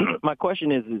 My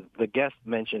question is the guest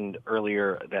mentioned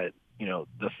earlier that,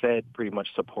 the Fed pretty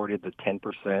much supported the 10%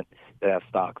 that have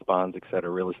stocks, bonds, et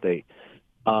cetera, real estate.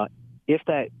 If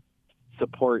that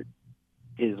support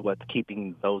is what's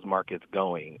keeping those markets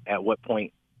going, at what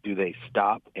point do they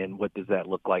stop, and what does that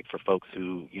look like for folks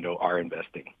who, are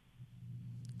investing?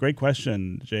 Great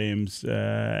question, James.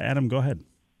 Adam, go ahead.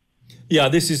 Yeah,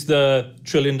 this is the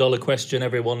trillion-dollar question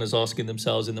everyone is asking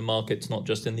themselves in the markets, not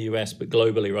just in the US, but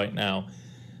globally right now.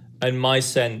 And my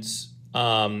sense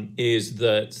is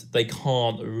that they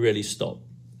can't really stop,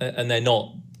 and they're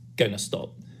not going to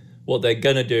stop. What they're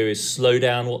going to do is slow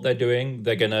down what they're doing.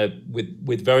 They're going to,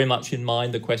 with very much in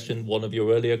mind the question one of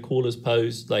your earlier callers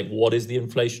posed, like, what is the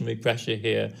inflationary pressure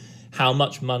here? How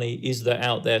much money is there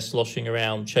out there sloshing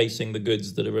around chasing the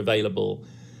goods that are available?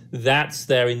 That's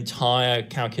their entire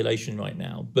calculation right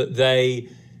now. But they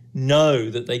know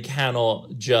that they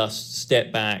cannot just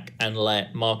step back and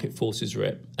let market forces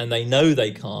rip. And they know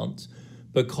they can't,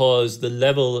 because the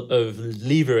level of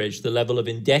leverage, the level of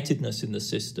indebtedness in the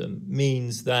system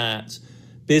means that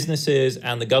businesses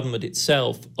and the government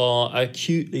itself are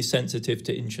acutely sensitive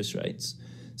to interest rates.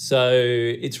 So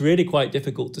it's really quite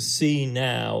difficult to see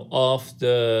now,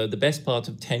 after the best part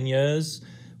of 10 years,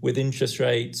 with interest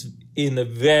rates in the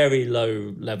very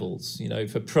low levels.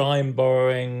 For prime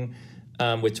borrowing,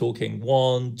 we're talking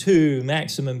 1%, 2%,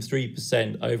 maximum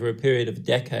 3% over a period of a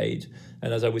decade.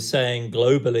 And as I was saying,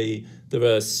 globally, there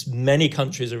are many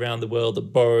countries around the world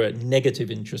that borrow at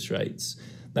negative interest rates.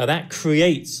 Now that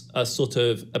creates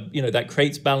that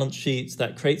creates balance sheets,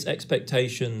 that creates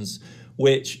expectations,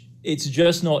 which it's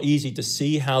just not easy to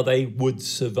see how they would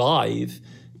survive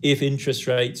if interest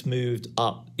rates moved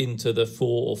up into the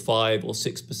 4 or 5 or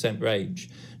 6% range.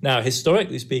 Now,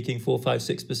 historically speaking, 4, 5,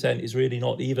 6% is really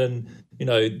not even,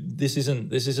 this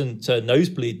isn't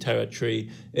nosebleed territory.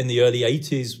 In the early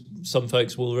 80s, some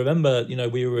folks will remember,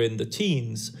 we were in the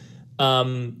teens.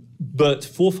 But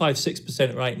 4, 5,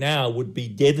 6% right now would be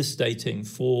devastating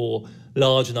for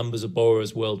large numbers of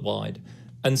borrowers worldwide.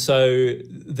 And so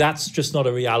that's just not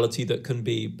a reality that can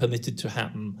be permitted to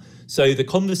happen. So the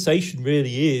conversation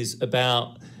really is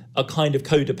about a kind of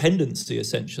codependency,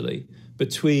 essentially,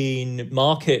 between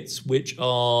markets which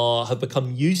have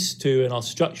become used to and are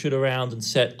structured around and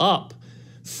set up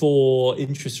for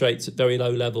interest rates at very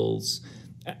low levels,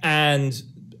 and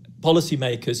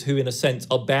policymakers who, in a sense,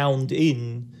 are bound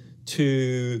in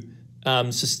to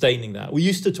sustaining that. We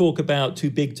used to talk about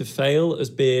too big to fail as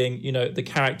being, the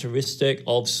characteristic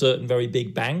of certain very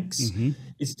big banks. Mm-hmm.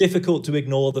 It's difficult to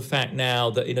ignore the fact now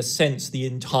that, in a sense, the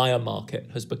entire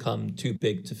market has become too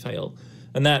big to fail.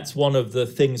 And that's one of the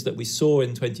things that we saw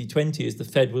in 2020 is the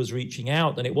Fed was reaching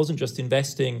out, and it wasn't just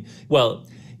investing. Well,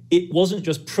 it wasn't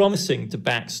just promising to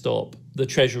backstop the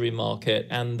Treasury market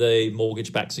and the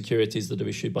mortgage-backed securities that are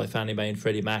issued by Fannie Mae and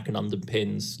Freddie Mac and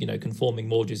underpins, conforming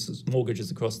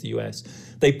mortgages across the US.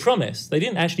 They promised. They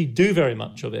didn't actually do very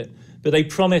much of it, but they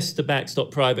promised to backstop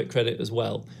private credit as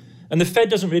well. And the Fed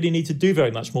doesn't really need to do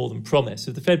very much more than promise.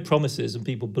 If the Fed promises and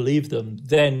people believe them,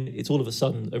 then it's all of a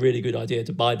sudden a really good idea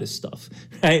to buy this stuff,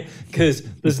 right? Because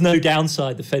there's no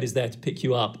downside. The Fed is there to pick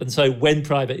you up. And so when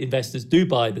private investors do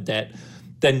buy the debt,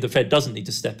 then the Fed doesn't need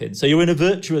to step in. So you're in a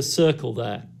virtuous circle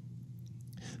there.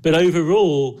 But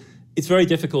overall, it's very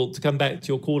difficult, to come back to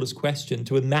your caller's question,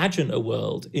 to imagine a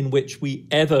world in which we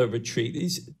ever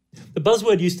retreat. The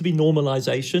buzzword used to be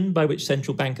normalization, by which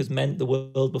central bankers meant the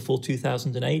world before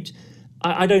 2008.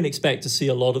 I don't expect to see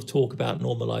a lot of talk about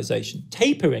normalization.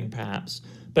 Tapering, perhaps,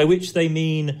 by which they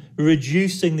mean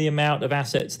reducing the amount of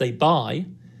assets they buy.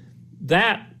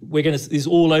 That is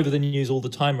all over the news all the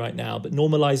time right now. But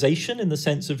normalization, in the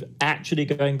sense of actually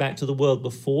going back to the world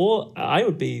before, I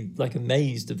would be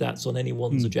amazed if that's on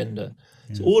anyone's agenda. Yeah.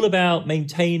 It's all about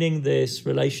maintaining this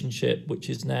relationship, which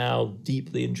is now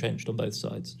deeply entrenched on both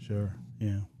sides. Sure.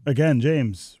 Yeah. Again,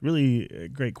 James, really a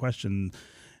great question,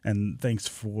 and thanks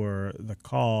for the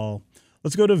call.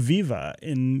 Let's go to Viva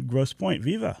in Grosse Pointe.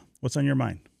 Viva, what's on your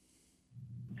mind?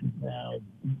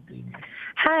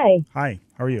 Hi. Hi.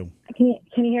 How are you? Can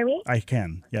you hear me? I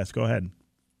can. Yes. Go ahead.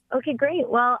 Okay, great.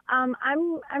 Well, I'm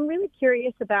really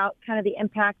curious about kind of the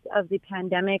impact of the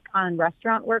pandemic on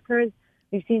restaurant workers.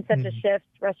 We've seen such a shift.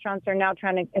 Restaurants are now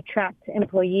trying to attract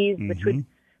employees, which would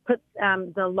put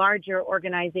the larger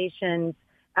organizations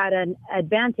at an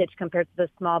advantage compared to the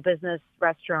small business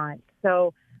restaurant.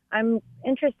 So I'm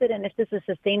interested in if this is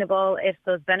sustainable, if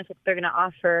those benefits they're going to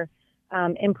offer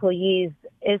employees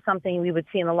is something we would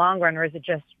see in the long run, or is it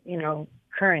just,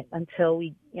 current until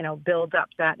we, build up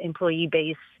that employee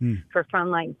base for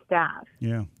frontline staff?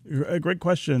 Yeah, a great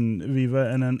question,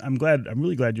 Viva, and I'm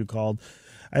really glad you called.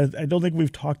 I don't think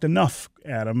we've talked enough,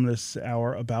 Adam, this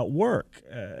hour about work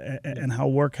and how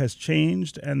work has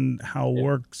changed and how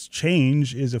work's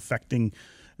change is affecting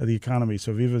the economy.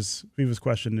 So Viva's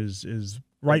question is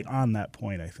right on that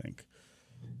point, I think.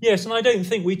 Yes, and I don't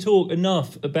think we talk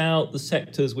enough about the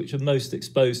sectors which are most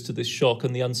exposed to this shock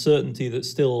and the uncertainty that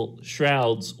still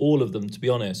shrouds all of them, to be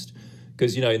honest.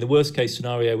 Because, in the worst case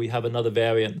scenario, we have another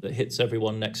variant that hits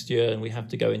everyone next year and we have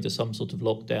to go into some sort of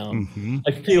lockdown.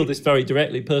 I feel this very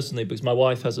directly personally because my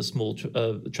wife has a small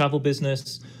travel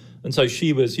business. And so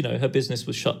she was, her business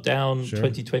was shut down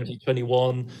 2020,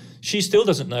 21. She still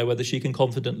doesn't know whether she can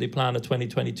confidently plan a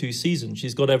 2022 season.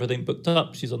 She's got everything booked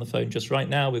up. She's on the phone just right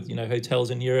now with, hotels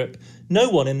in Europe. No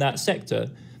one in that sector,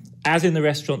 as in the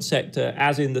restaurant sector,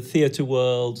 as in the theatre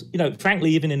world, frankly,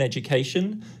 even in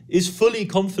education, is fully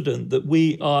confident that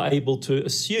we are able to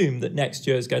assume that next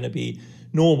year is going to be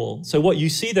normal. So what you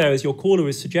see there, as your caller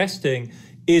is suggesting,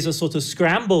 is a sort of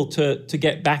scramble to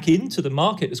get back into the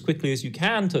market as quickly as you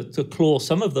can to claw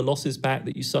some of the losses back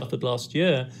that you suffered last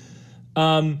year.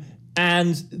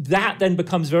 And that then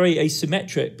becomes very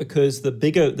asymmetric because the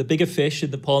bigger fish in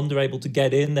the pond are able to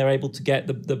get in, they're able to get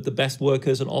the best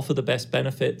workers and offer the best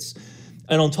benefits.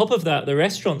 And on top of that, the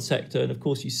restaurant sector, and of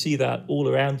course you see that all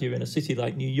around you in a city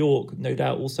like New York, no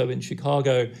doubt also in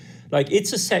Chicago,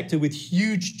 it's a sector with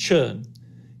huge churn.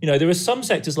 There are some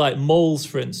sectors like malls,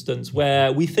 for instance,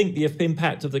 where we think the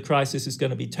impact of the crisis is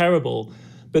going to be terrible,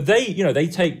 but they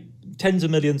take tens of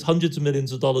millions, hundreds of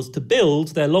millions of dollars to build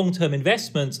their long-term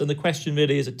investments, and the question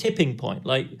really is a tipping point.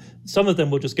 Some of them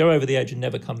will just go over the edge and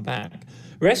never come back.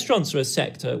 Restaurants are a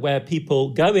sector where people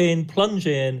go in, plunge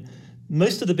in,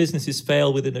 most of the businesses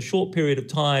fail within a short period of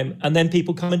time, and then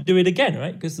people come and do it again,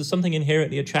 right? Because there's something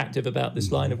inherently attractive about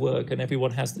this line of work, and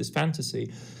everyone has this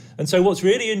fantasy. And so what's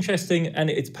really interesting, and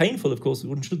it's painful, of course,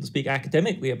 one shouldn't speak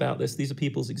academically about this, these are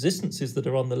people's existences that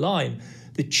are on the line.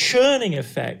 The churning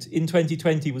effect in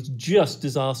 2020 was just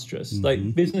disastrous.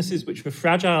 Businesses which were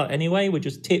fragile anyway were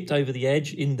just tipped over the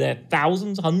edge in their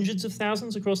thousands, hundreds of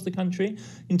thousands across the country.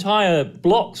 Entire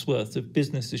blocks worth of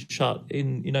businesses shut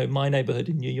in, my neighborhood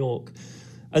in New York.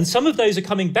 And some of those are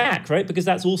coming back, right? Because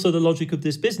that's also the logic of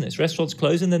this business. Restaurants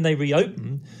close and then they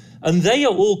reopen. And they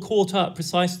are all caught up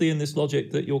precisely in this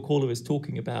logic that your caller is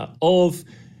talking about, of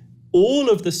all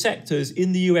of the sectors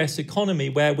in the US economy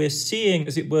where we're seeing,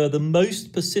 as it were, the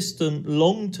most persistent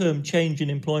long-term change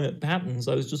in employment patterns.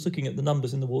 I was just looking at the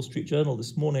numbers in the Wall Street Journal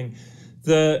this morning.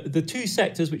 The two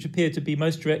sectors which appear to be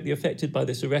most directly affected by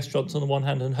this are restaurants on the one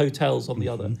hand and hotels on the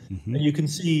other. And you can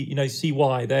see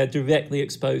why they're directly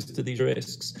exposed to these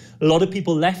risks. A lot of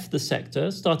people left the sector,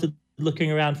 started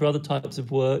looking around for other types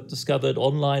of work, discovered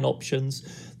online options.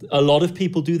 A lot of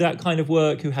people do that kind of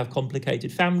work who have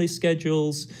complicated family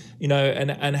schedules,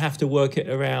 and have to work it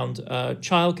around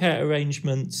childcare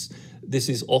arrangements. This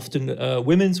is often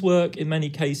women's work in many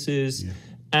cases. Yeah.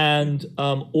 And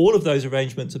all of those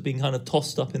arrangements are being kind of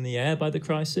tossed up in the air by the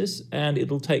crisis, and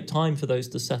it'll take time for those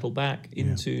to settle back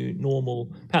into normal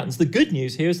patterns. The good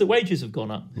news here is that wages have gone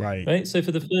up. Right. So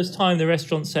for the first time, the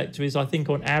restaurant sector is, I think,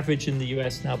 on average in the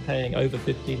US now paying over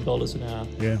 $15 an hour.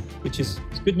 Yeah. Which is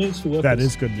good news for workers. That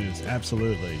is good news.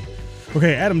 Absolutely.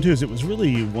 Okay, Adam Tooze, it was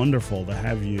really wonderful to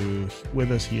have you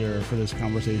with us here for this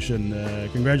conversation.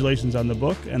 Congratulations on the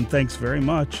book, and thanks very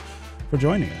much for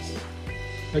joining us.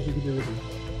 Pleasure to be with you.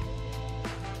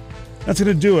 That's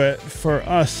going to do it for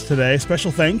us today.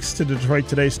 Special thanks to Detroit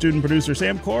Today student producer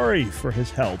Sam Corey for his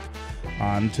help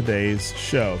on today's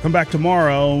show. Come back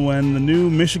tomorrow when the new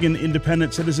Michigan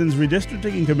Independent Citizens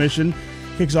Redistricting Commission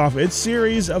kicks off its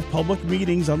series of public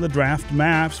meetings on the draft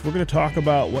maps. We're going to talk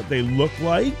about what they look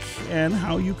like and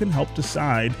how you can help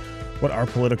decide what our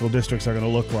political districts are going to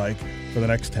look like for the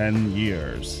next 10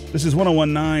 years. This is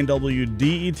 101.9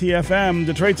 WDET-FM,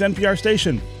 Detroit's NPR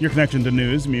station, your connection to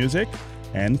news, music,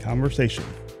 and conversation.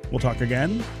 We'll talk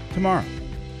again tomorrow.